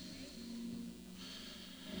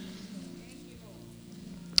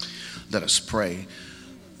Let us pray.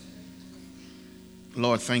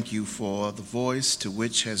 Lord, thank you for the voice to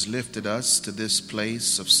which has lifted us to this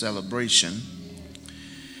place of celebration.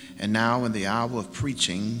 And now in the hour of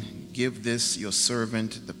preaching, give this your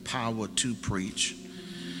servant the power to preach.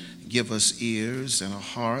 Give us ears and a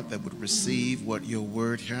heart that would receive what your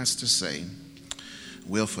word has to say.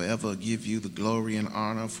 We'll forever give you the glory and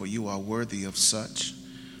honor, for you are worthy of such.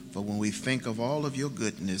 For when we think of all of your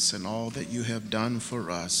goodness and all that you have done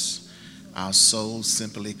for us, our soul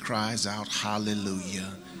simply cries out,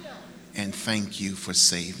 hallelujah, and thank you for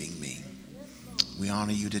saving me. We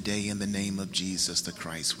honor you today in the name of Jesus the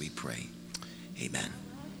Christ, we pray. Amen.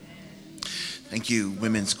 Thank you,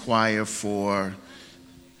 Women's Choir, for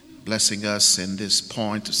blessing us in this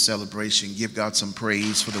point of celebration. Give God some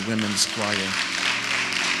praise for the Women's Choir.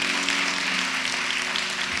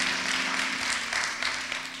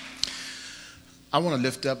 I want to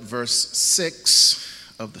lift up verse 6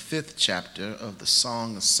 of the 5th chapter of the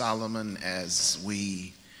Song of Solomon as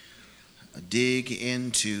we dig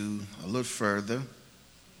into a little further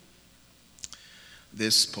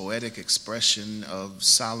this poetic expression of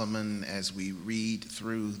Solomon as we read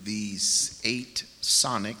through these 8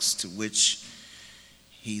 sonnets to which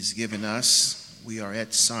he's given us. We are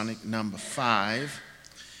at sonnet number 5,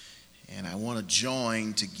 and I want to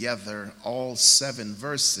join together all 7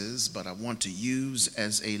 verses, but I want to use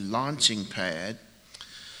as a launching pad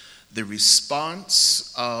the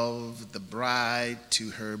response of the bride to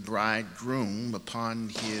her bridegroom upon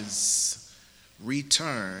his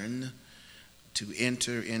return to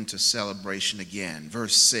enter into celebration again.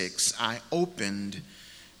 Verse 6, I opened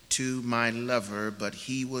to my lover, but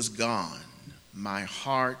he was gone. My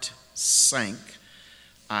heart sank.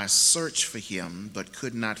 I searched for him, but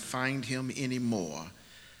could not find him anymore.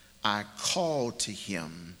 I called to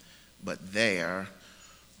him, but there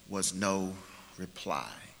was no reply.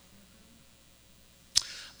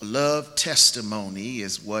 A love testimony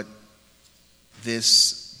is what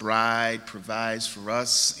this bride provides for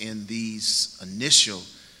us in these initial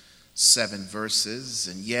 7 verses,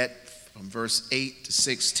 and yet from verse 8 to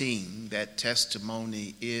 16, that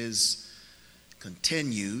testimony is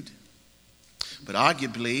continued. But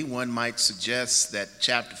arguably, one might suggest that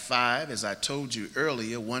chapter 5, as I told you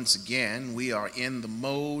earlier, once again, we are in the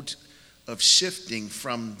mode of shifting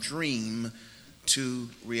from dream to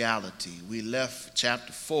reality. We left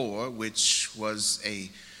chapter 4, which was a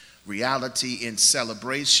reality in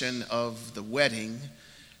celebration of the wedding.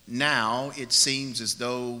 Now it seems as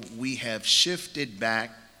though we have shifted back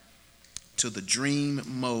to the dream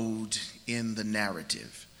mode in the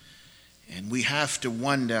narrative. And we have to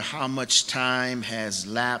wonder how much time has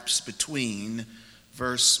lapsed between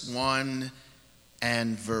verse 1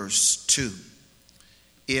 and verse 2.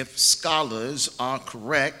 If scholars are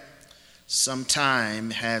correct, some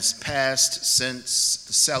time has passed since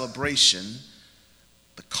the celebration,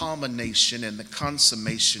 the culmination and the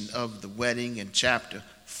consummation of the wedding in chapter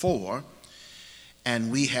 4.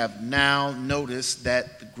 And we have now noticed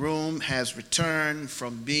that the groom has returned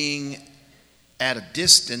from being at a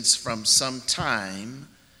distance from some time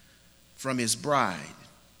from his bride.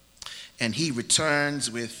 And he returns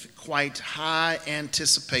with quite high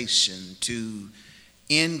anticipation to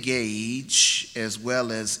engage as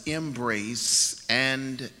well as embrace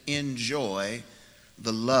and enjoy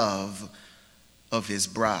the love of his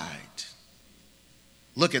bride.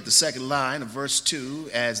 Look at the second line of verse 2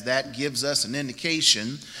 as that gives us an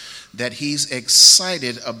indication that he's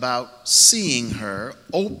excited about seeing her.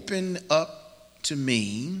 Open up to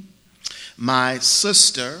me, my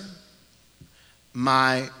sister,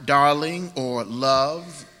 my darling or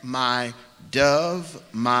love, my dove,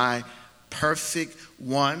 my perfect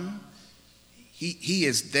one. He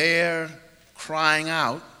is there crying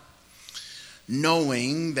out,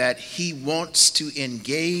 knowing that he wants to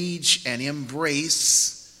engage and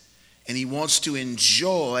embrace, and he wants to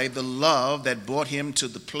enjoy the love that brought him to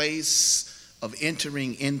the place of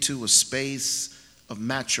entering into a space of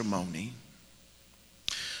matrimony.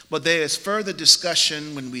 But there is further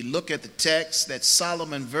discussion when we look at the text that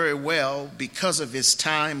Solomon very well, because of his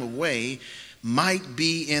time away, might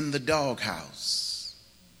be in the doghouse,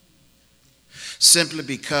 simply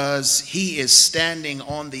because he is standing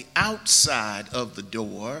on the outside of the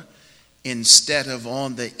door instead of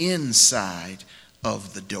on the inside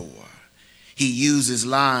of the door. He uses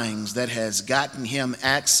lines that has gotten him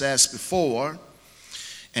access before,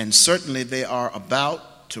 and certainly they are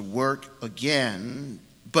about to work again.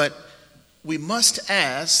 But we must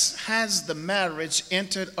ask, has the marriage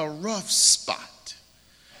entered a rough spot?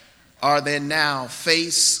 Are they now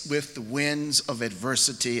faced with the winds of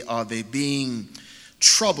adversity? Are they being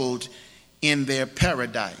troubled in their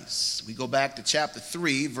paradise. We go back to chapter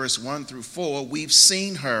 3, verse 1 through 4. We've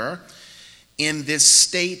seen her in this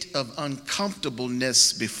state of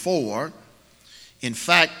uncomfortableness before. In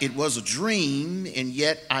fact, it was a dream, and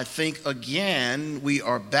yet I think again we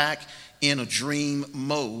are back in a dream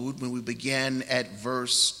mode when we began at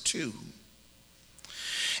verse 2.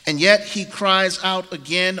 And yet he cries out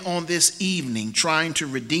again on this evening, trying to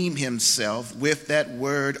redeem himself with that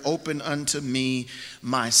word, "Open unto me,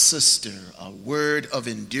 my sister," a word of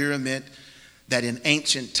endearment that in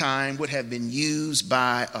ancient time would have been used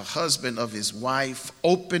by a husband of his wife.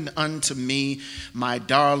 "Open unto me, my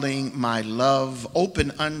darling, my love. Open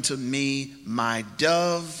unto me, my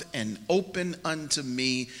dove, and open unto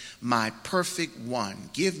me, my perfect one.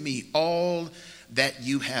 Give me all that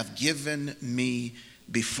you have given me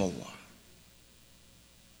before."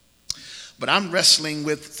 But I'm wrestling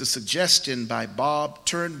with the suggestion by Bob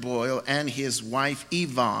Turnbull and his wife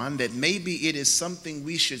Yvonne that maybe it is something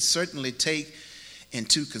we should certainly take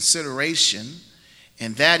into consideration,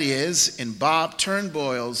 and that is in Bob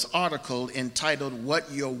Turnbull's article entitled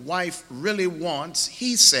 "What Your Wife Really Wants."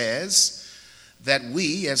 He says that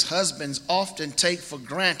we as husbands often take for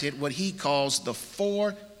granted what he calls the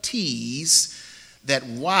 4 T's that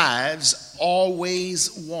wives always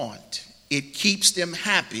want. It keeps them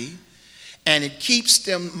happy, and it keeps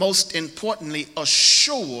them, most importantly,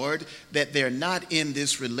 assured that they're not in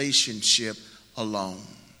this relationship alone.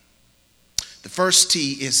 The first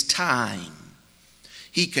T is time.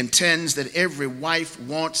 He contends that every wife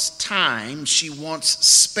wants time. She wants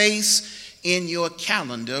space in your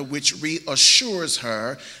calendar, which reassures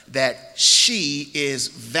her that she is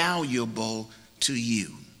valuable to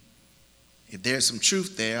you. If there's some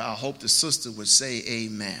truth there, I hope the sister would say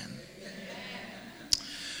amen.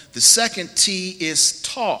 The second T is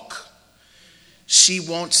talk. She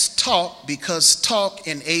wants talk because talk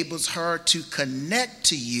enables her to connect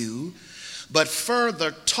to you, but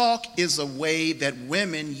further, talk is a way that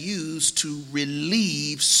women use to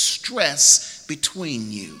relieve stress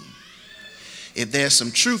between you. If there's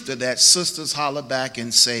some truth to that, sisters, holler back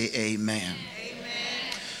and say amen.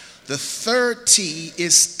 The third T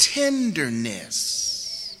is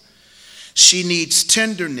tenderness. She needs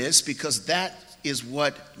tenderness because that is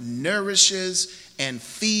what nourishes and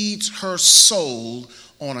feeds her soul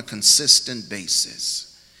on a consistent basis.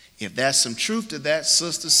 If there's some truth to that,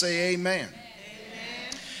 sister, say amen.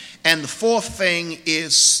 And the fourth thing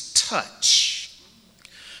is touch.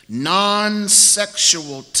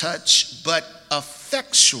 Non-sexual touch, but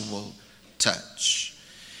effectual touch.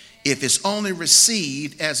 If it's only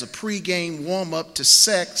received as a pregame warm-up to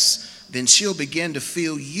sex, then she'll begin to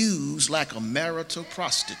feel used like a marital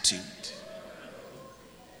prostitute.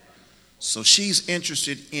 So she's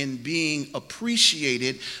interested in being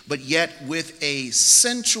appreciated, but yet with a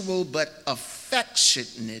sensual but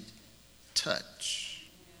affectionate touch.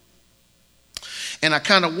 And I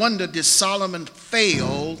kind of wonder, did Solomon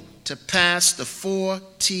fail to pass the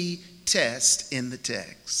 4T test in the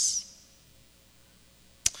text?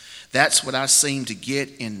 That's what I seem to get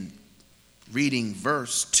in reading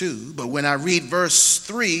verse 2. But when I read verse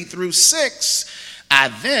 3 through 6, I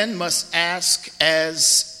then must ask,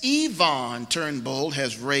 as Yvonne Turnbull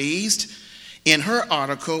has raised in her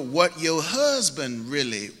article, what your husband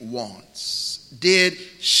really wants. Did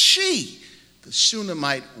she, the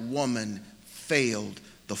Shunammite woman, failed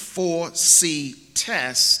the 4C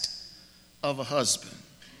test of a husband?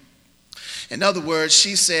 In other words,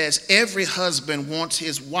 she says every husband wants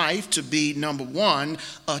his wife to be, number one,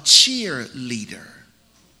 a cheerleader.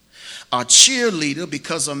 A cheerleader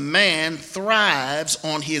because a man thrives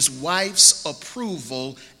on his wife's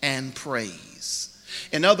approval and praise.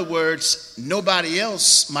 In other words, nobody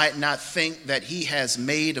else might not think that he has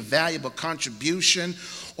made a valuable contribution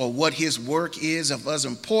or what his work is of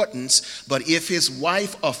importance, but if his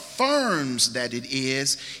wife affirms that it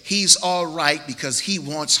is, he's all right because he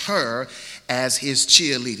wants her as his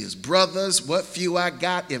cheerleaders. Brothers, what few I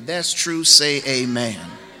got, if that's true, say amen.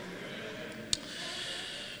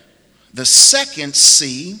 The second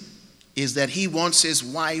C is that he wants his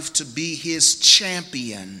wife to be his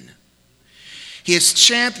champion. His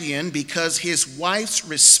champion because his wife's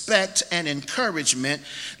respect and encouragement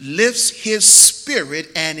lifts his spirit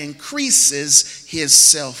and increases his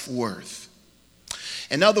self-worth.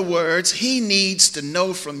 In other words, he needs to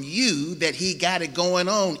know from you that he got it going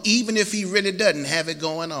on, even if he really doesn't have it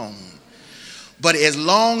going on. But as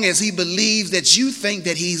long as he believes that you think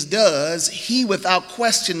that he does, he without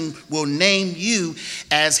question will name you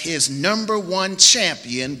as his number one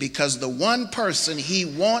champion, because the one person he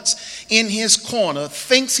wants in his corner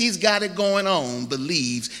thinks he's got it going on,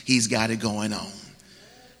 believes he's got it going on.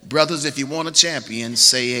 Brothers, if you want a champion,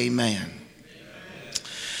 say amen.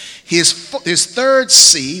 His third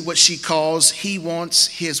C, what she calls, he wants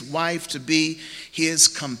his wife to be his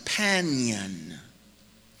companion.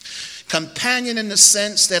 Companion in the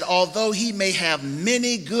sense that although he may have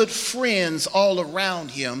many good friends all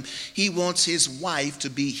around him, he wants his wife to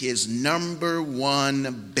be his number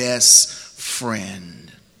one best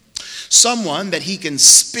friend. Someone that he can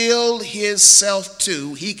spill himself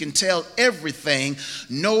to, he can tell everything,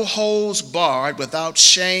 no holds barred, without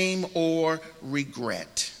shame or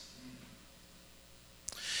regret.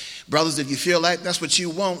 Brothers, if you feel like that's what you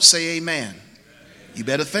want, say amen. You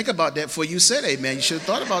better think about that before you said amen. You should have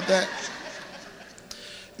thought about that.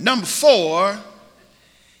 Number 4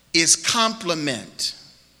 is compliment.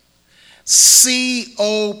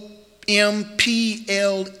 COMPLEMENT,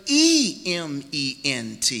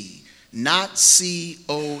 not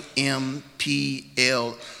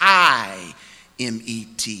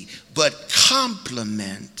COMPLIMET, but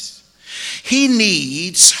compliment. He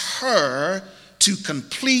needs her to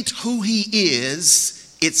complete who he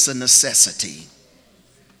is. It's a necessity.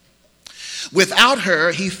 Without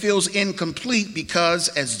her, he feels incomplete because,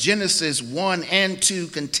 as Genesis 1 and 2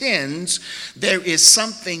 contends, there is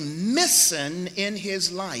something missing in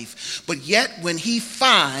his life. But yet when he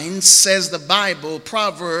finds, says the Bible,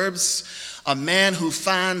 Proverbs, a man who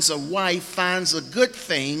finds a wife finds a good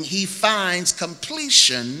thing. He finds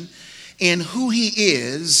completion in who he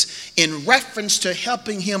is in reference to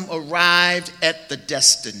helping him arrive at the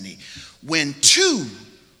destiny. When two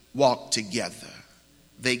walk together,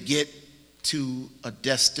 they get to a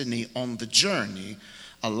destiny on the journey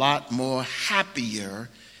a lot more happier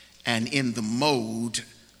and in the mode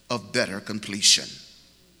of better completion.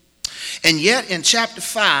 And yet in chapter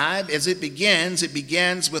 5, as it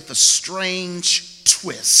begins with a strange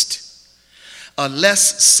twist. A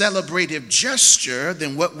less celebrative gesture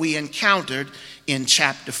than what we encountered in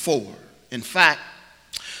chapter 4. In fact,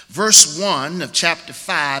 verse 1 of chapter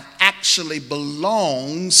 5 actually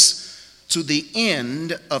belongs to the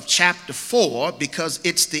end of chapter 4 because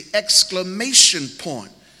it's the exclamation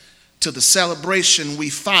point to the celebration we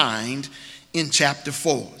find in chapter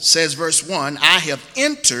 4. It says verse 1, I have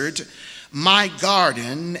entered my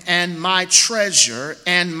garden and my treasure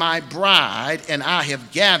and my bride, and I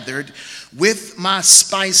have gathered with my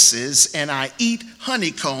spices, and I eat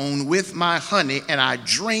honeycomb with my honey, and I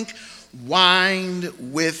drink wine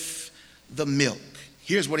with the milk.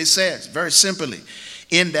 Here's what he says, very simply.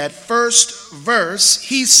 In that first verse,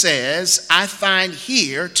 he says, I find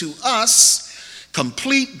here to us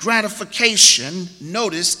complete gratification.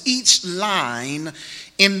 Notice each line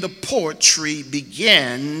in the poetry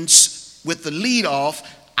begins with the lead off,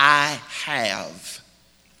 I have.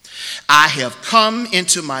 I have come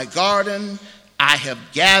into my garden. I have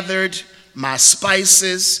gathered my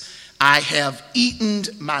spices. I have eaten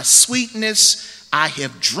my sweetness. I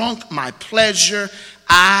have drunk my pleasure.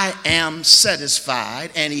 I am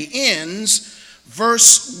satisfied. And he ends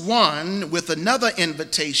verse 1 with another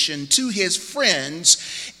invitation to his friends.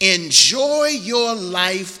 Enjoy your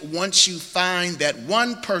life once you find that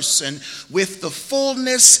one person with the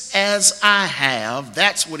fullness as I have.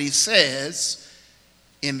 That's what he says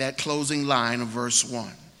in that closing line of verse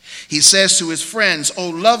 1. He says to his friends, O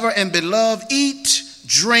lover and beloved, eat,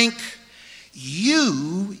 drink,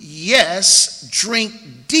 you, yes, drink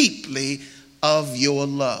deeply of your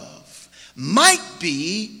love. Might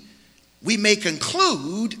be, we may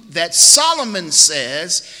conclude that Solomon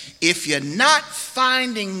says, if you're not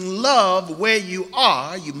finding love where you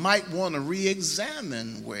are, you might want to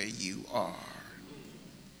re-examine where you are.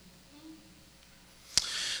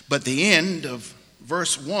 But the end of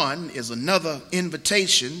verse 1 is another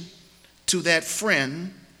invitation to that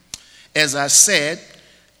friend, as I said,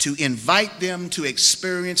 to invite them to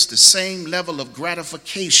experience the same level of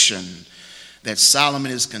gratification that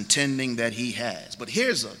Solomon is contending that he has. But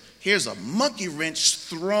here's a monkey wrench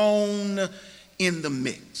thrown in the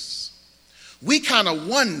mix. We kind of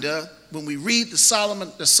wonder when we read the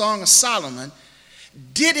Song of Solomon,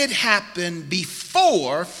 did it happen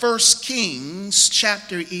before 1 Kings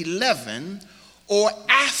chapter 11 or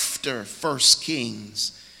after 1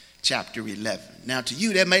 Kings chapter 11? Now to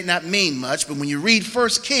you that might not mean much, but when you read 1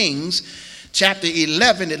 Kings chapter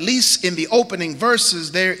 11, at least in the opening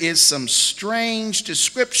verses, there is some strange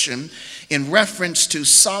description in reference to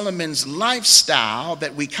Solomon's lifestyle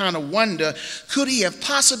that we kind of wonder, could he have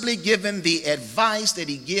possibly given the advice that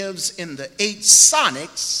he gives in the 8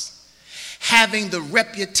 sonnets, having the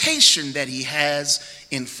reputation that he has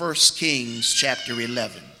in 1 Kings chapter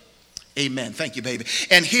 11? Amen. Thank you, baby.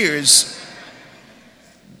 And here's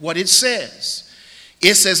what it says.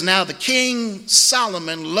 It says, now the king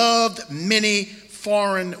Solomon loved many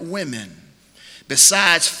foreign women.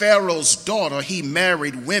 Besides Pharaoh's daughter, he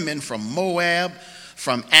married women from Moab,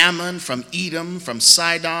 from Ammon, from Edom, from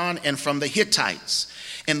Sidon, and from the Hittites.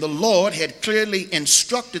 And the Lord had clearly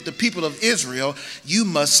instructed the people of Israel, you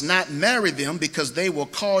must not marry them because they will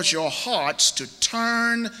cause your hearts to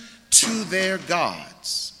turn to their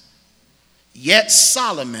gods. Yet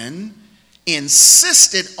Solomon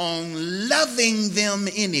insisted on loving them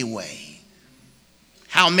anyway.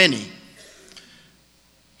 How many?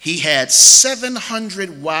 He had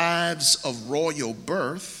 700 wives of royal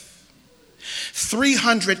birth,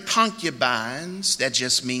 300 concubines, that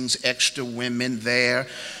just means extra women there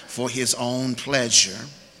for his own pleasure.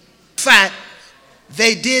 In fact,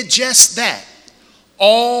 they did just that.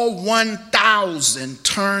 All 1,000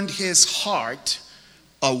 turned his heart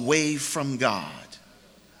away from God.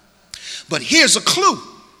 But here's a clue.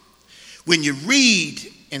 When you read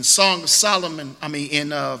in Song of Solomon, in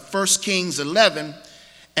 1 Kings 11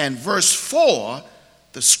 and verse 4,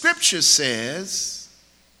 the scripture says,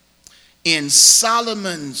 in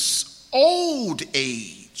Solomon's old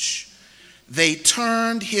age, they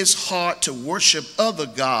turned his heart to worship other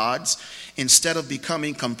gods instead of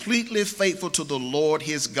becoming completely faithful to the Lord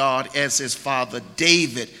his God as his father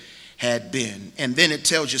David had been. And then it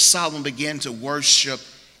tells you Solomon began to worship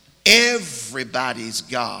everybody's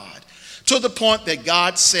God, to the point that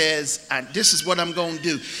God says, this is what I'm going to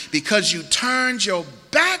do. Because you turned your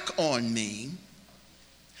back on me,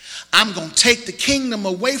 I'm going to take the kingdom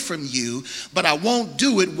away from you, but I won't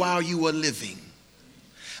do it while you are living.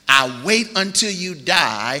 I'll wait until you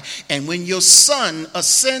die, and when your son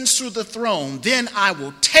ascends through the throne, then I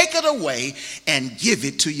will take it away and give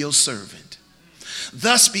it to your servant.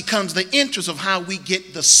 Thus becomes the interest of how we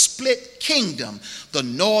get the split kingdom, the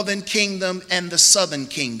northern kingdom and the southern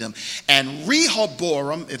kingdom. And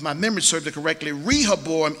Rehoboam, if my memory serves it correctly,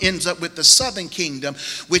 Rehoboam ends up with the southern kingdom,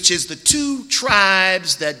 which is the two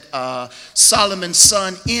tribes that Solomon's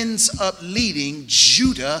son ends up leading,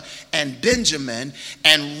 Judah and Benjamin.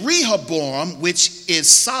 And Rehoboam, which is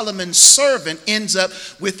Solomon's servant, ends up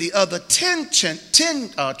with the other 10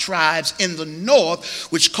 tribes in the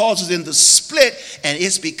north, which causes them to split. And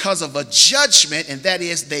it's because of a judgment, and that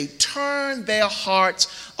is they turned their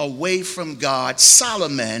hearts away from God,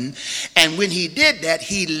 Solomon. And when he did that,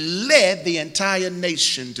 he led the entire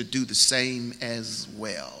nation to do the same as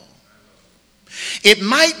well. It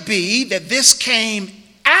might be that this came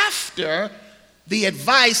after the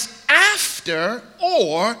advice after,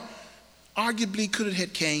 or arguably could it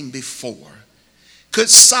have came before. Could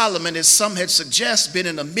Solomon, as some had suggested, been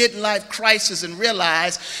in a midlife crisis and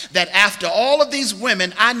realized that after all of these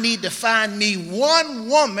women, I need to find me one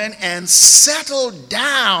woman and settle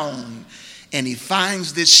down? And he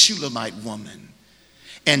finds this Shulamite woman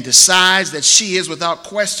and decides that she is without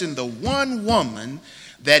question the one woman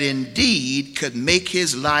that indeed could make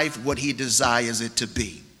his life what he desires it to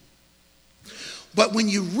be. But when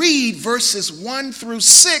you read verses 1 through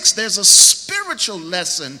 6, there's a spiritual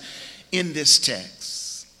lesson in this text.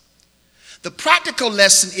 The practical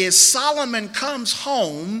lesson is Solomon comes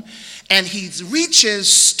home and he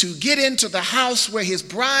reaches to get into the house where his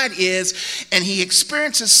bride is, and he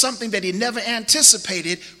experiences something that he never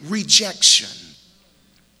anticipated: rejection.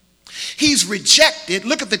 He's rejected.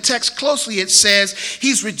 Look at the text closely. It says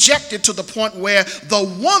he's rejected to the point where the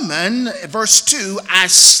woman, verse 2, I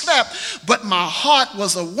slept, but my heart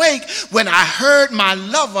was awake when I heard my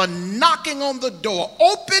lover knocking on the door.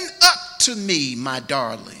 Open up to me, my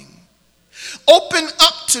darling. Open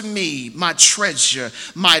up to me, my treasure,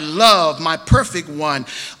 my love, my perfect one.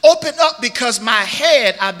 Open up, because my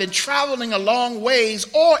head, I've been traveling a long ways,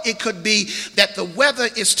 or it could be that the weather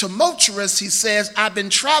is tumultuous. He says, I've been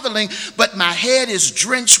traveling, but my head is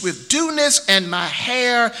drenched with dewness and my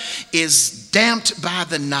hair is damped by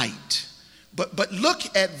the night. But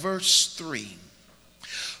look at verse 3.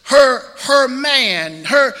 Her man,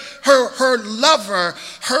 her lover,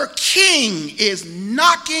 her king is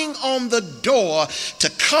knocking on the door to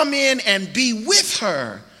come in and be with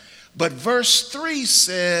her. But verse 3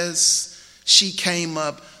 says she came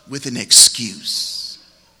up with an excuse.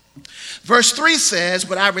 Verse 3 says,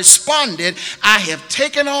 but I responded, I have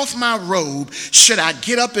taken off my robe. Should I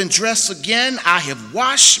get up and dress again? I have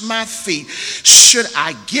washed my feet. Should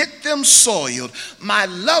I get them soiled? My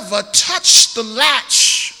lover touched the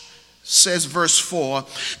latch, says verse 4,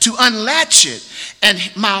 to unlatch it, and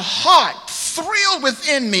my heart thrilled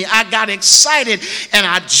within me. I got excited and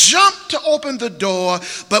I jumped to open the door.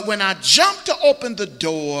 But when I jumped to open the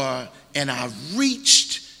door and I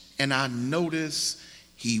reached and I noticed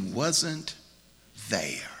he wasn't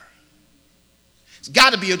there. It's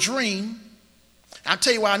got to be a dream. I'll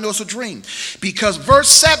tell you why I know it's a dream. Because verse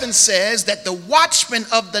 7 says that the watchmen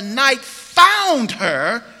of the night found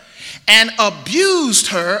her and abused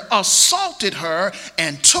her, assaulted her,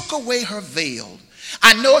 and took away her veil.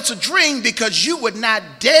 I know it's a dream because you would not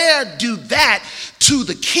dare do that to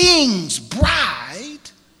the king's bride,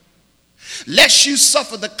 lest you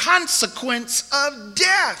suffer the consequence of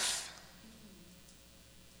death.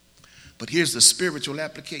 But here's the spiritual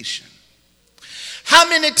application. How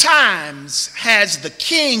many times has the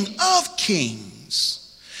King of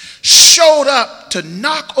Kings showed up to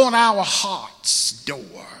knock on our heart's door?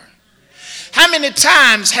 How many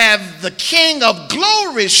times have the King of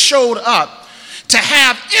Glory showed up to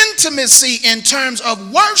have intimacy in terms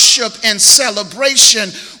of worship and celebration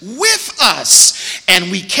with us,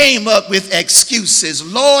 and we came up with excuses?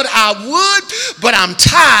 Lord, I would, but I'm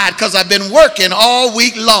tired because I've been working all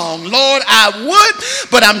week long. Lord, I would,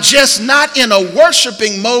 but I'm just not in a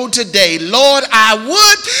worshiping mode today. Lord, I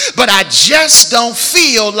would, but I just don't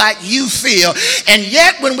feel like you feel. And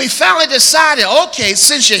yet when we finally decided, okay,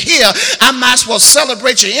 since you're here, I might as well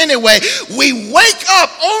celebrate you anyway, we wake up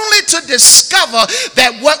only to discover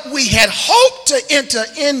that what we had hoped to enter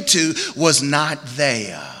into was not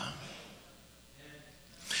there.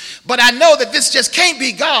 But I know that this just can't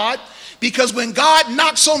be God, because when God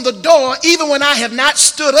knocks on the door, even when I have not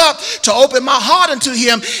stood up to open my heart unto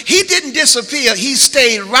him, he didn't disappear. He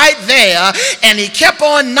stayed right there, and he kept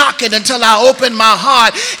on knocking until I opened my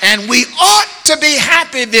heart. And we ought to be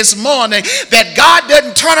happy this morning that God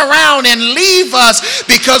doesn't turn around and leave us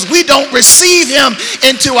because we don't receive him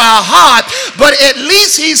into our heart, but at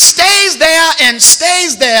least he stays there and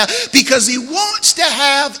stays there because he wants to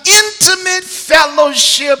have intimate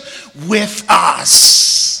fellowship with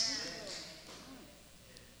us.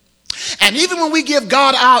 And even when we give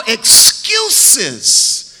God our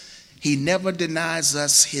excuses, he never denies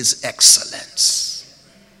us his excellence.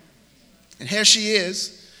 And here she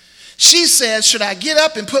is. She says, should I get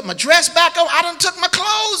up and put my dress back on? I done took my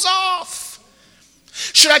clothes off.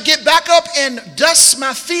 Should I get back up and dust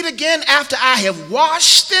my feet again after I have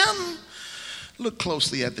washed them? Look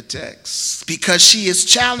closely at the text, because she is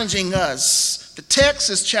challenging us. The text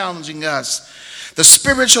is challenging us. The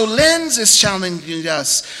spiritual lens is challenging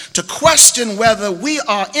us to question whether we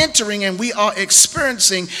are entering and we are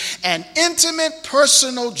experiencing an intimate,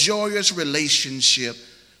 personal, joyous relationship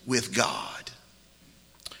with God.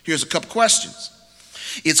 Here's a couple questions.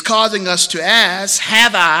 It's causing us to ask,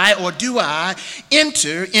 have I or do I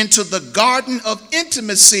enter into the garden of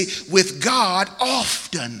intimacy with God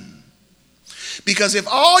often? Because if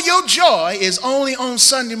all your joy is only on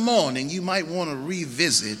Sunday morning, you might want to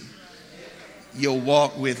revisit your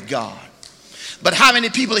walk with God. But how many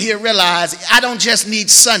people here realize I don't just need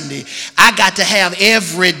Sunday, I got to have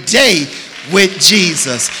every day with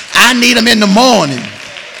Jesus. I need him in the morning.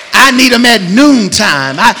 I need him at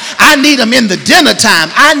noontime. I need him in the dinner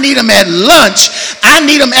time. I need him at lunch. I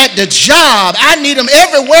need him at the job. I need him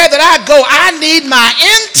everywhere that I go. I need my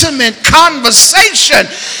intimate conversation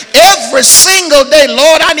every single day.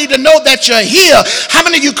 Lord, I need to know that you're here. How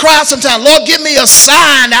many of you cry sometimes, Lord, give me a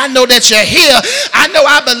sign. I know that you're here. I know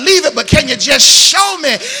I believe it, but can you just show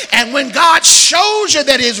me? And when God shows you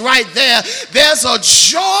that he's right there, there's a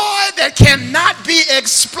joy that cannot be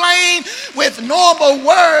explained with normal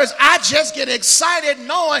words. I just get excited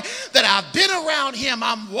knowing that I've been around him.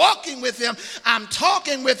 I'm walking with him. I'm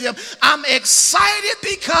talking with him. I'm excited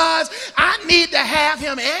because I need to have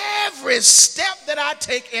him every step that I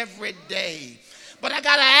take every day. But I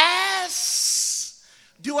got to ask,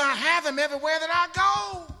 do I have him everywhere that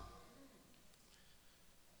I go?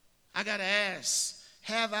 I got to ask,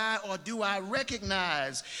 have I or do I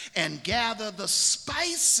recognize and gather the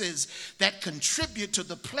spices that contribute to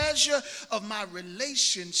the pleasure of my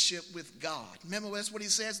relationship with God? Remember, that's what he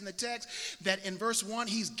says in the text, that in verse 1,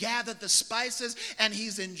 he's gathered the spices and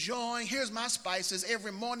he's enjoying. Here's my spices.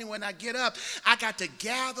 Every morning when I get up, I got to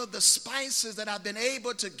gather the spices that I've been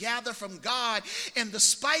able to gather from God. And the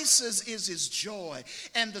spices is his joy,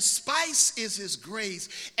 and the spice is his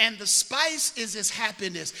grace, and the spice is his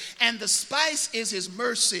happiness, and the spice is his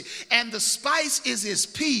mercy, and the spice is his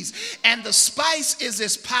peace, and the spice is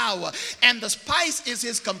his power, and the spice is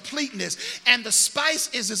his completeness, and the spice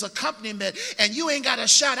is his accompaniment. And you ain't got to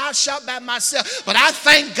shout. I'll shout by myself, but I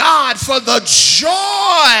thank God for the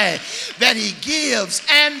joy that he gives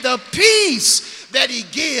and the peace that he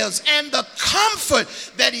gives, and the comfort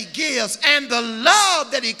that he gives, and the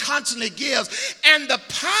love that he constantly gives, and the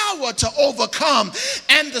power to overcome,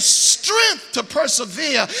 and the strength to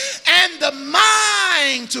persevere, and the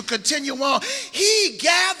mind to continue on. He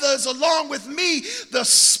gathers along with me the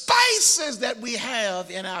spices that we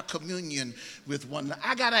have in our communion with one another.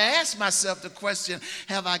 I got to ask myself the question,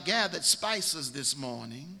 have I gathered spices this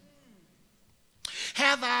morning?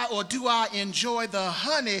 Have I, or do I enjoy the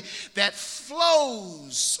honey that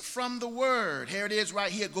flows from the word? Here it is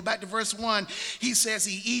right here. Go back to verse 1. He says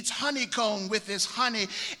he eats honeycomb with his honey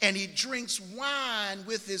and he drinks wine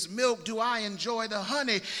with his milk. Do I enjoy the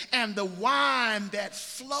honey and the wine that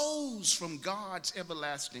flows from God's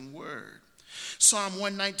everlasting word? Psalm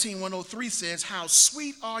 119, 103 says, how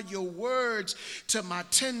sweet are your words to my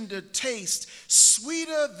tender taste,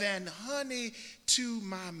 sweeter than honey to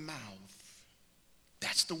my mouth.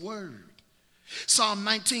 That's the word. Psalm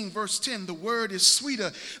 19, verse 10, the word is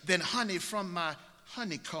sweeter than honey from my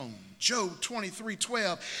honeycomb. Job 23,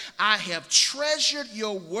 12, I have treasured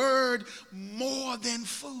your word more than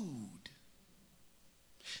food.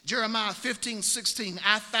 Jeremiah 15, 16,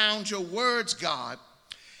 I found your words, God,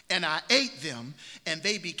 and I ate them, and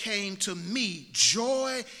they became to me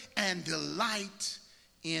joy and delight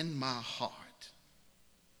in my heart.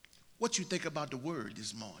 What you think about the word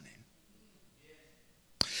this morning?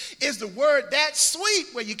 Is the word that sweet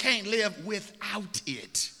where you can't live without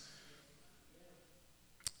it?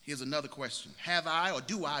 Here's another question. Have I or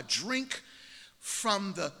do I drink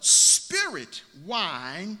from the spirit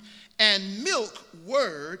wine and milk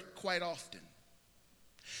word quite often?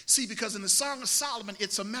 See, because in the Song of Solomon,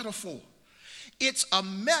 it's a metaphor. It's a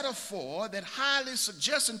metaphor that highly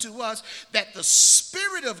suggesting to us that the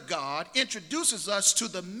Spirit of God introduces us to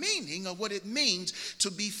the meaning of what it means to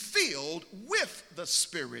be filled with the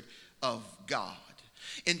Spirit of God.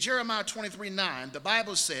 In Jeremiah 23:9, the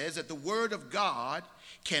Bible says that the Word of God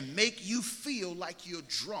can make you feel like you're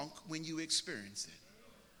drunk when you experience it.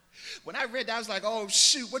 When I read that, I was like, oh,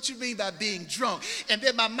 shoot, what you mean by being drunk? And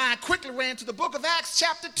then my mind quickly ran to the book of Acts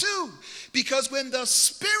chapter 2. Because when the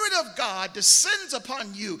Spirit of God descends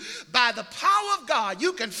upon you by the power of God,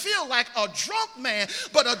 you can feel like a drunk man,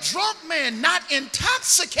 but a drunk man not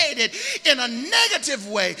intoxicated in a negative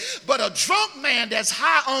way, but a drunk man that's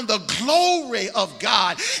high on the glory of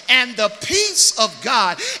God and the peace of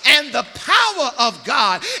God and the power of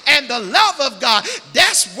God and the love of God.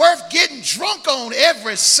 That's worth getting drunk on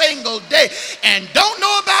every single day. And don't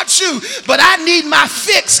know about you, but I need my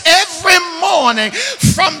fix every morning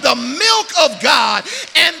from the milk of God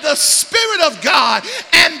and the Spirit of God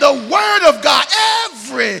and the Word of God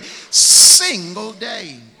every single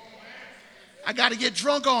day. I got to get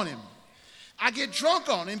drunk on him. I get drunk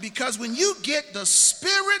on him because when you get the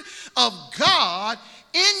Spirit of God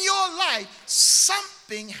in your life,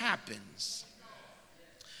 something happens.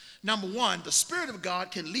 Number one, the Spirit of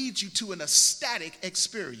God can lead you to an ecstatic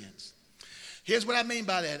experience. Here's what I mean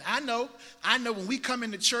by that. I know when we come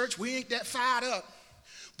into church, we ain't that fired up.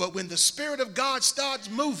 But when the Spirit of God starts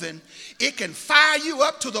moving, it can fire you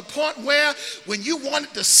up to the point where when you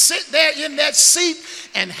wanted to sit there in that seat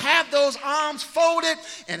and have those arms folded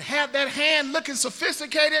and have that hand looking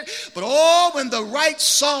sophisticated, but when the right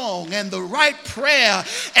song and the right prayer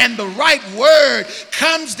and the right word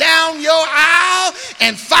comes down your aisle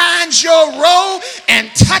and finds your row and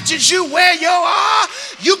touches you where you are,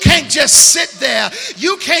 you can't just sit there.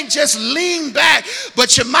 You can't just lean back,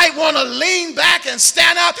 but you might want to lean back and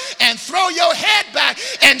stand up and throw your head back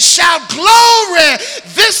and shout, glory,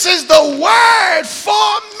 this is the word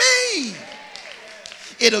for me.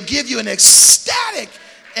 It'll give you an ecstatic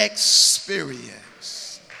experience.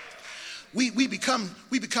 We become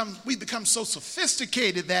so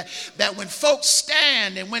sophisticated that when folks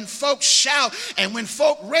stand and when folks shout and when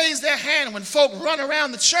folk raise their hand and when folk run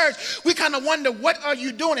around the church, we kind of wonder, what are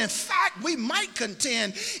you doing? In fact, we might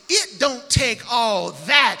contend it don't take all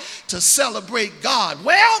that to celebrate God.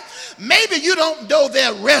 Well, maybe you don't know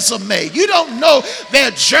their resume. You don't know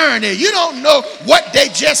their journey. You don't know what they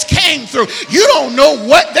just came through. You don't know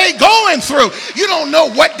what they're going through. You don't know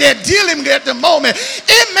what they're dealing with at the moment.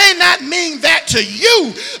 It may not mean that to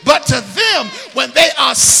you, but to them, when they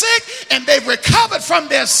are sick and they've recovered from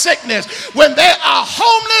their sickness, when they are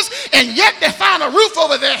homeless and yet they found a roof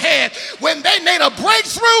over their head, when they need a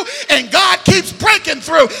breakthrough and God keeps breaking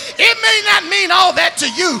through, it may not mean all that to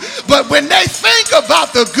you, but when they think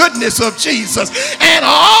about the goodness of Jesus and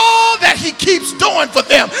all that he keeps doing for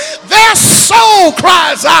them, their soul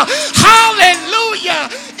cries out,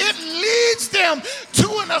 hallelujah. It leads them to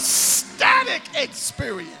an ecstatic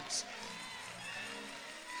experience.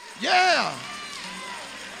 Yeah.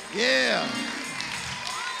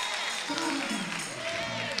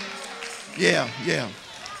 Yeah.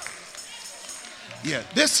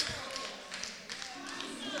 This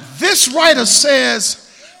writer says,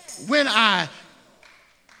 when I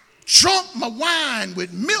drunk my wine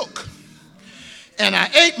with milk and I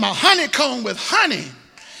ate my honeycomb with honey,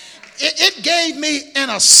 it gave me an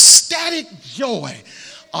ecstatic joy,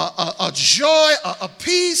 a joy, a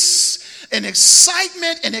peace, an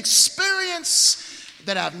excitement, an experience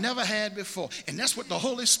that I've never had before. And that's what the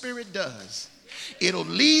Holy Spirit does. It'll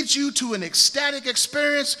lead you to an ecstatic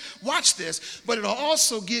experience. Watch this. But it'll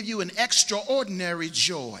also give you an extraordinary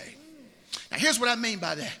joy. Now, here's what I mean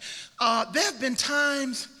by that. There have been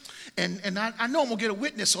times, and I know I'm going to get a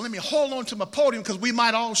witness, so let me hold on to my podium because we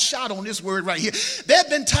might all shout on this word right here. There have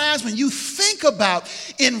been times when you think about,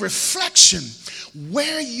 in reflection,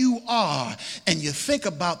 where you are, and you think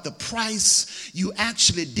about the price you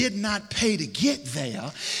actually did not pay to get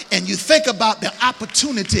there, and you think about the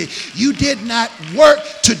opportunity you did not work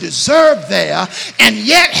to deserve there, and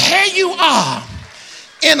yet here you are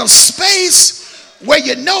in a space where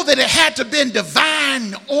you know that it had to have been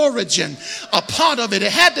divine origin, a part of it.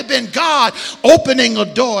 It had to have been God opening a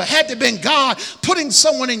door. It had to have been God putting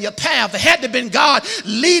someone in your path. It had to have been God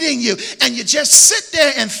leading you. And you just sit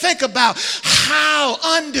there and think about how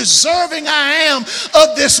undeserving I am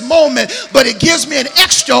of this moment. But it gives me an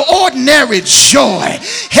extraordinary joy.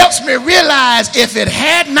 Helps me realize if it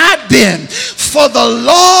had not been for the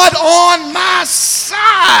Lord on my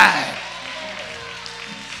side.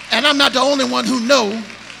 And I'm not the only one who know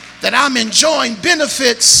that I'm enjoying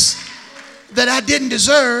benefits that I didn't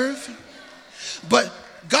deserve. But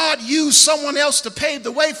God used someone else to pave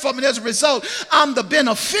the way for me. As a result, I'm the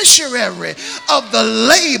beneficiary of the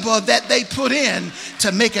labor that they put in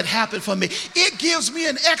to make it happen for me. It gives me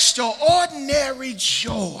an extraordinary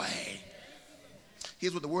joy.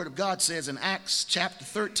 Here's what the Word of God says in Acts chapter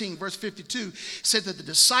 13, verse 52. It said that the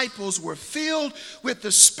disciples were filled with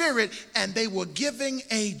the Spirit and they were giving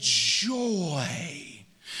a joy.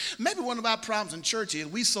 Maybe one of our problems in church is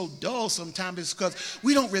we so dull sometimes is because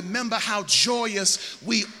we don't remember how joyous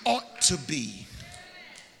we ought to be.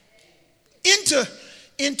 Enter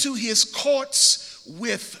into his courts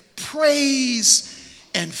with praise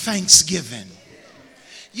and thanksgiving.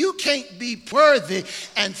 You can't be worthy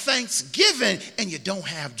and thanksgiving and you don't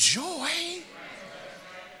have joy.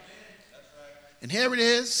 And here it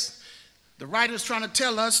is. The writer's trying to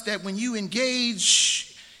tell us that when you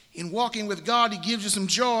engage in walking with God, he gives you some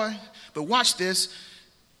joy. But watch this.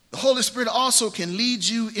 The Holy Spirit also can lead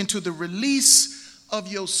you into the release of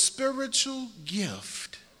your spiritual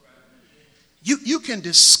gift. You can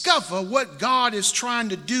discover what God is trying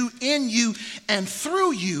to do in you and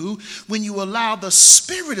through you when you allow the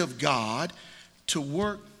Spirit of God to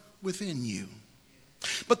work within you.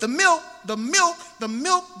 But the milk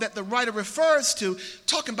that the writer refers to,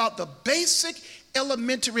 talking about the basic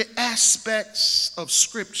elementary aspects of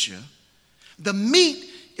Scripture, the meat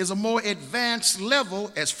is a more advanced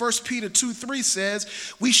level. As 1 Peter 2:3 says,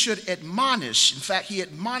 we should admonish. In fact, he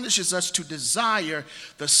admonishes us to desire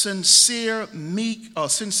the sincere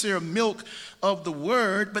milk of the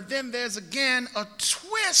word. But then there's again a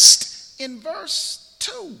twist in verse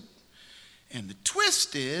 2. And the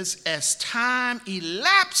twist is, as time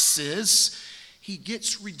elapses, he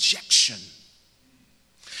gets rejection.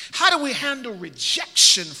 How do we handle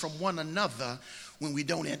rejection from one another when we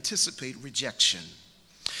don't anticipate rejection?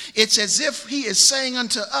 It's as if he is saying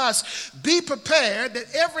unto us, be prepared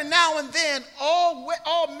that every now and then, all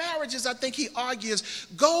marriages, I think he argues,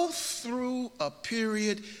 go through a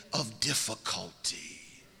period of difficulty.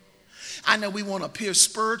 I know we want to appear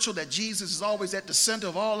spiritual, that Jesus is always at the center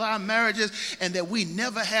of all our marriages, and that we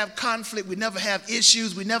never have conflict, we never have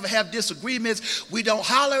issues, we never have disagreements, we don't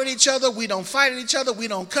holler at each other, we don't fight at each other, we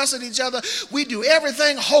don't cuss at each other, we do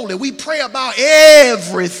everything holy, we pray about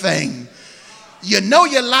everything. You know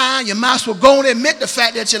you're lying, you might as well go and admit the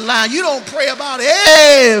fact that you're lying. You don't pray about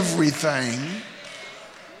everything.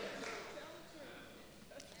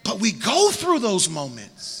 But we go through those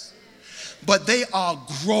moments. But they are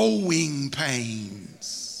growing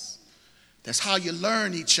pains. That's how you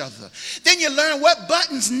learn each other. Then you learn what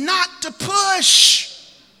buttons not to push.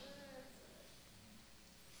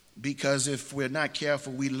 Because if we're not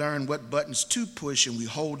careful, we learn what buttons to push and we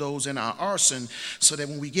hold those in our arsenal so that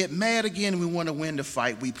when we get mad again and we want to win the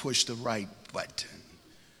fight, we push the right button.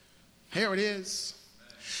 Here it is.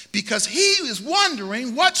 Because he is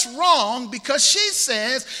wondering what's wrong because she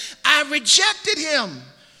says, I rejected him.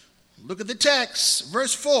 Look at the text,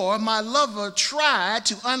 verse 4. My lover tried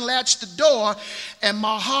to unlatch the door, and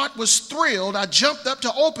my heart was thrilled. I jumped up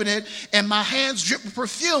to open it, and my hands dripped with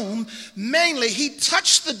perfume. Mainly, he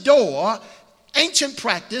touched the door. Ancient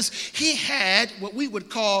practice, he had what we would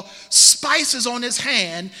call spices on his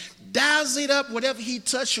hand, dazzled up whatever he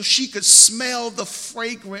touched so she could smell the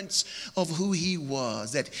fragrance of who he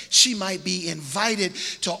was, that she might be invited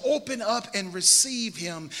to open up and receive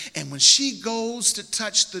him. And when she goes to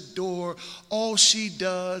touch the door, all she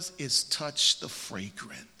does is touch the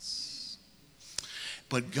fragrance.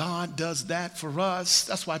 But God does that for us.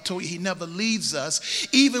 That's why I told you he never leaves us.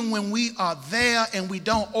 Even when we are there and we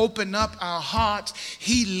don't open up our hearts,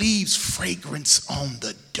 he leaves fragrance on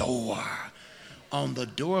the door. On the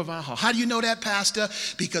door of our heart. How do you know that, Pastor?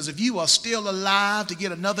 Because if you are still alive to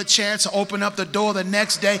get another chance to open up the door the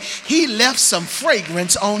next day, he left some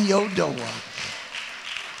fragrance on your door.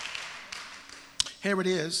 Here it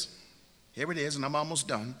is. Here it is, and I'm almost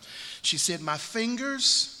done. She said, my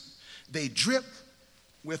fingers, they drip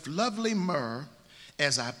with lovely myrrh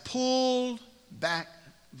as I pulled back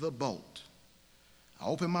the bolt. I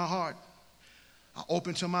opened my heart. I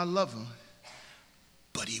opened to my lover,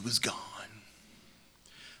 but he was gone.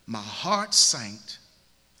 My heart sank.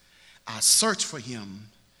 I searched for him,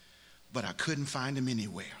 but I couldn't find him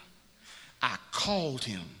anywhere. I called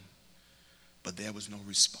him, but there was no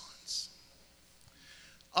response.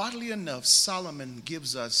 Oddly enough, Solomon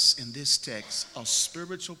gives us in this text a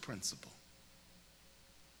spiritual principle.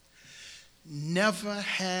 Never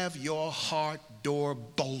have your heart door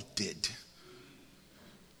bolted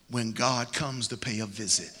when God comes to pay a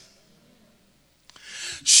visit.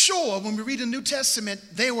 Sure, when we read the New Testament,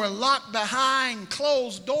 they were locked behind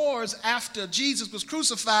closed doors after Jesus was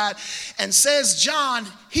crucified, and says John,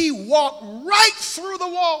 he walked right through the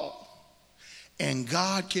wall. And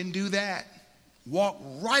God can do that. Walk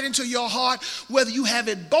right into your heart, whether you have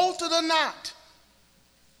it bolted or not.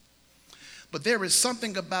 But there is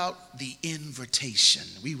something about the invitation.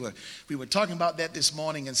 We were talking about that this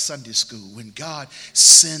morning in Sunday school, when God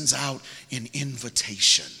sends out an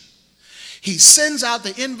invitation. He sends out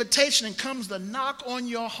the invitation and comes to knock on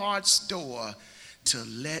your heart's door to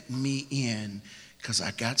let me in, because I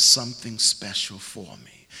got something special for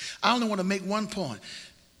me. I only want to make one point.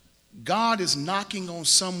 God is knocking on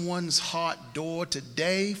someone's heart door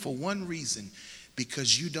today for one reason,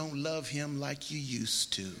 because you don't love him like you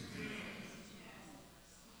used to.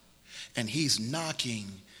 And he's knocking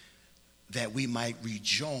that we might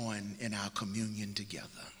rejoin in our communion together.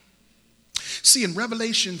 See, in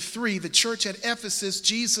Revelation 3, the church at Ephesus,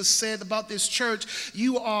 Jesus said about this church,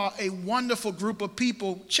 you are a wonderful group of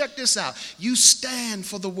people. Check this out. You stand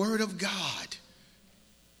for the word of God.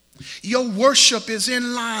 Your worship is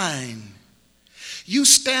in line. You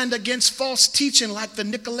stand against false teaching like the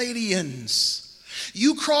Nicolaitans.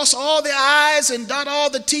 You cross all the I's and dot all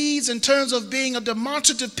the T's in terms of being a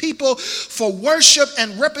demonstrative people for worship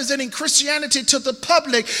and representing Christianity to the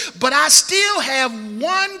public. But I still have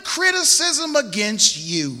one criticism against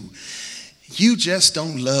you. You just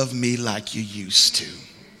don't love me like you used to.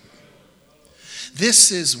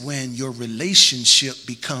 This is when your relationship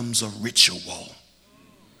becomes a ritual.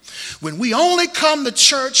 When we only come to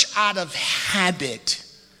church out of habit.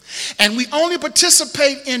 And we only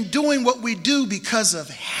participate in doing what we do because of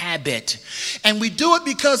habit. And we do it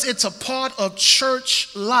because it's a part of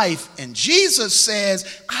church life. And Jesus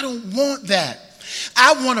says, I don't want that.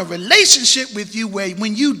 I want a relationship with you where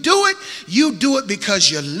when you do it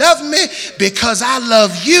because you love me, because I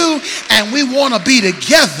love you, and we want to be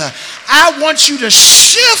together. I want you to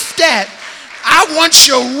shift that. I want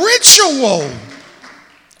your ritual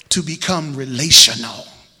to become relational.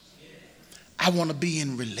 I want to be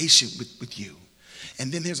in relationship with you.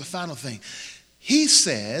 And then there's a final thing. He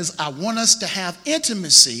says, I want us to have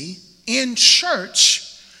intimacy in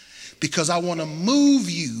church because I want to move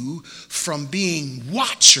you from being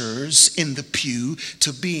watchers in the pew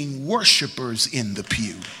to being worshipers in the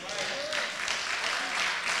pew.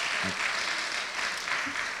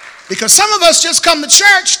 Because some of us just come to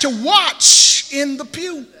church to watch in the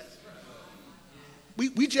pew.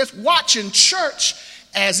 We just watch in church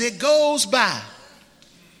as it goes by.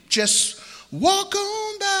 Just walk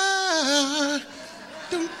on by.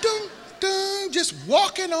 Dun, dun, dun, just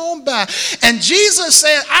walking on by. And Jesus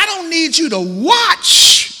said, I don't need you to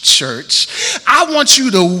watch church. I want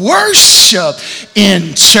you to worship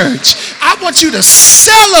in church. I want you to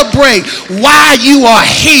celebrate why you are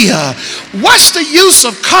here. What's the use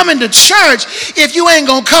of coming to church if you ain't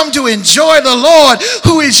going to come to enjoy the Lord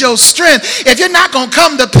who is your strength? If you're not going to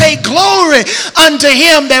come to pay glory unto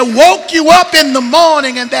him that woke you up in the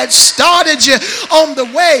morning and that started you on the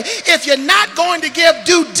way. If you're not going to give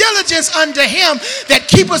due diligence unto him that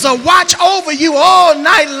keepeth a watch over you all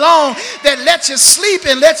night long, that lets you sleep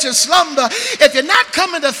and lets you slumber. If you're not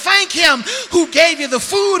coming to thank him who gave you the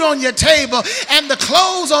food on your table and the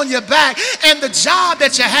clothes on your back and the job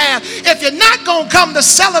that you have, if you're not going to come to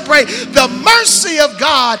celebrate the mercy of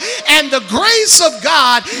God and the grace of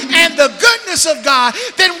God and the goodness of God,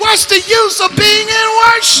 then what's the use of being in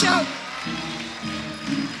worship?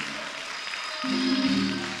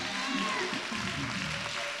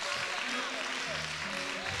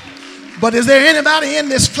 But is there anybody in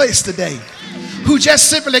this place today who just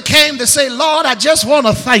simply came to say, Lord, I just want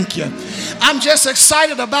to thank you. I'm just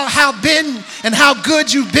excited about how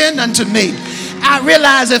good you've been unto me. I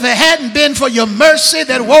realize if it hadn't been for your mercy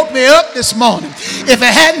that woke me up this morning, if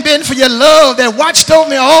it hadn't been for your love that watched over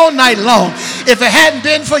me all night long, if it hadn't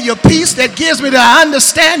been for your peace that gives me the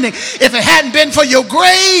understanding, if it hadn't been for your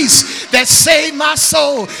grace that saved my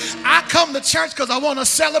soul, I come to church because I want to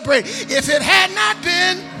celebrate. If it had not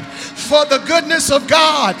been for the goodness of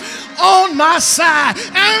God on my side,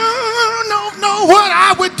 I don't know what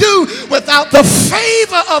I would do without the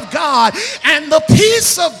favor of God and the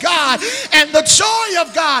peace of God and the joy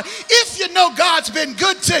of God. If you know God's been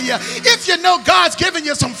good to you, if you know God's given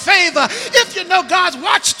you some favor, if you know God's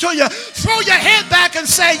watched to you, throw your head back and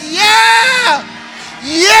say, yeah,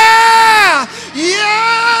 yeah,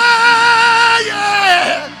 yeah,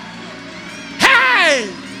 yeah. Hey!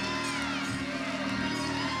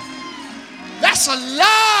 That's a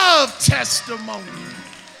love testimony.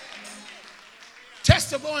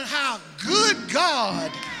 Testimony how good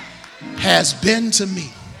God has been to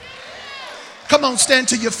me. Come on, stand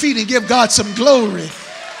to your feet and give God some glory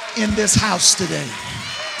in this house today.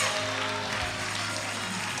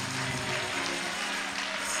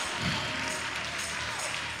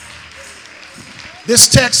 This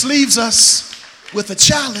text leaves us with a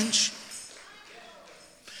challenge.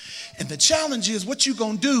 And the challenge is what you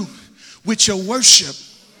gonna do with your worship.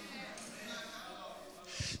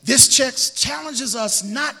 This text challenges us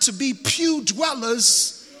not to be pew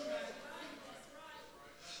dwellers,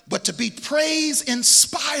 but to be praise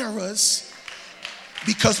inspirers.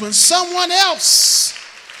 Because when someone else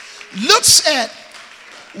looks at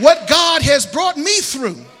what God has brought me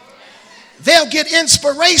through, they'll get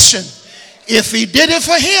inspiration. If he did it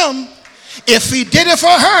for him, if he did it for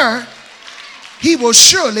her, he will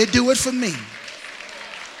surely do it for me.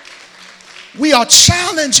 We are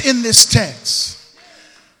challenged in this text.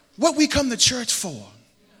 What we come to church for?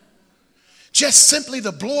 Just simply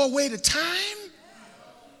to blow away the time?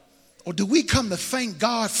 Or do we come to thank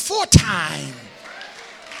God for time?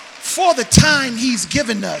 For the time he's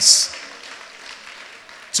given us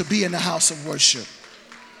to be in the house of worship.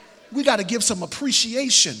 We got to give some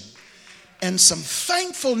appreciation and some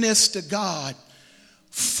thankfulness to God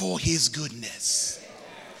for his goodness.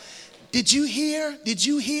 Did you hear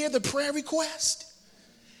the prayer request?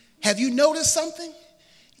 Have you noticed something?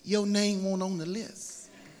 Your name won't on the list.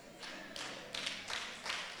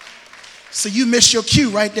 So you missed your cue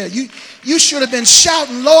right there. You should have been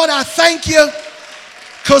shouting, Lord, I thank you,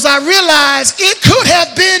 because I realized it could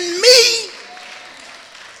have been me.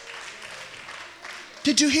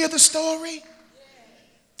 Did you hear the story?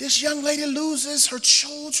 This young lady loses her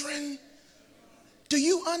children. Do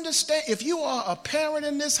you understand? If you are a parent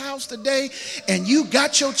in this house today and you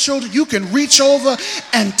got your children, you can reach over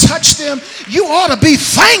and touch them. You ought to be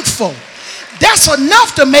thankful. That's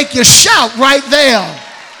enough to make you shout right there.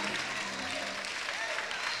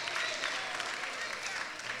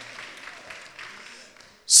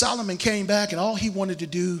 Solomon came back and all he wanted to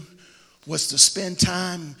do was to spend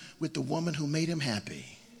time with the woman who made him happy.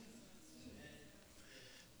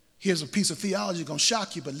 Here's a piece of theology going to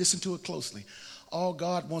shock you, but listen to it closely. All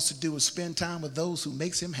God wants to do is spend time with those who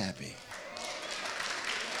makes him happy.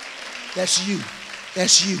 That's you.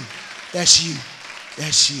 That's you. That's you.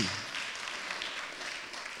 That's you.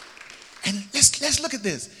 And let's look at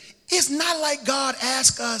this. It's not like God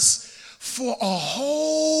asked us for a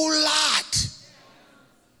whole lot.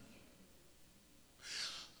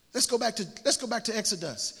 Let's go back to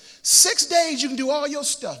Exodus. 6 days you can do all your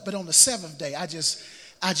stuff, but on the seventh day, I just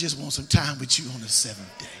want some time with you on the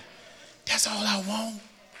seventh day. That's all I want.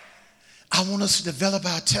 I want us to develop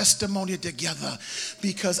our testimony together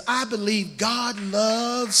because I believe God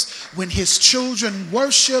loves when his children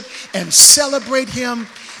worship and celebrate him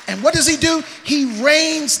And what does he do? He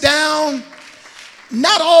rains down.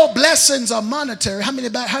 Not all blessings are monetary. How many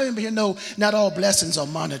here know not all blessings are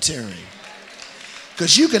monetary?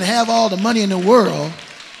 Because you can have all the money in the world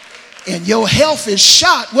and your health is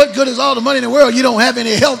shot. What good is all the money in the world? You don't have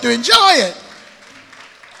any health to enjoy it.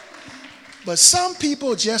 But some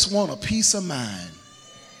people just want a peace of mind.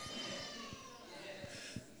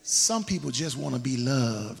 Some people just want to be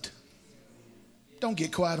loved. Don't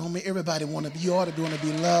get quiet on me. Everybody you ought to want to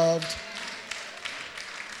be loved.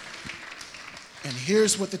 And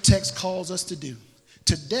here's what the text calls us to do.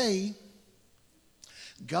 Today,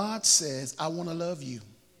 God says, I want to love you.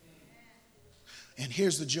 And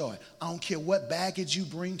here's the joy. I don't care what baggage you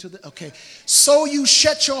bring to the, okay. So you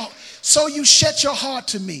shut your heart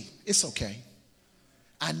to me. It's okay.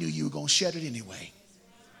 I knew you were going to shut it anyway.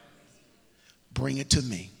 Bring it to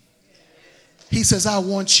me. He says, I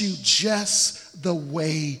want you just the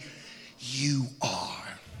way you are.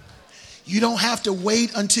 You don't have to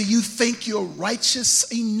wait until you think you're righteous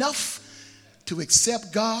enough to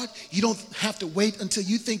accept God. You don't have to wait until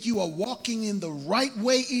you think you are walking in the right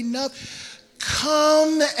way enough.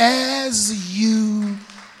 Come as you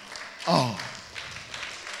are.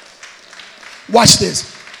 Watch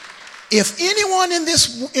this. If anyone in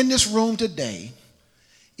this room today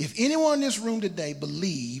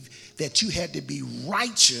believed that you had to be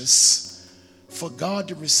righteous for God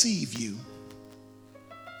to receive you,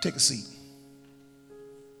 take a seat.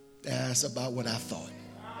 That's about what I thought.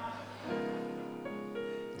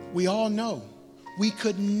 We all know we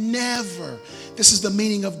could never, this is the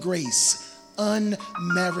meaning of grace,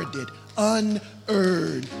 unmerited,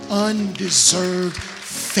 unearned, undeserved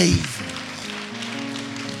favor.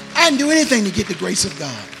 I didn't do anything to get the grace of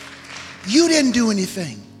God. You didn't do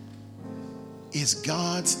anything. It's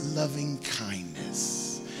God's loving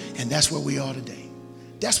kindness. And that's where we are today.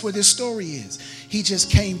 That's where this story is. He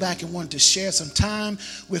just came back and wanted to share some time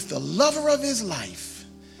with the lover of his life.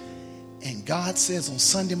 And God says on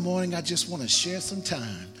Sunday morning, I just want to share some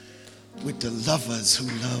time with the lovers who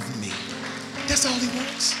love me. That's all he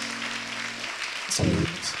wants. That's all he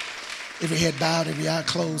wants. Every head bowed, every eye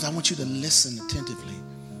closed. I want you to listen attentively.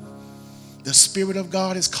 The Spirit of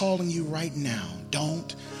God is calling you right now.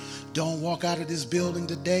 Don't walk out of this building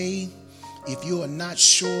today if you are not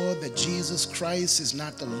sure that Jesus Christ is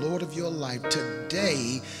not the Lord of your life.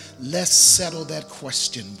 Today, let's settle that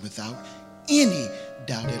question without any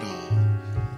doubt at all.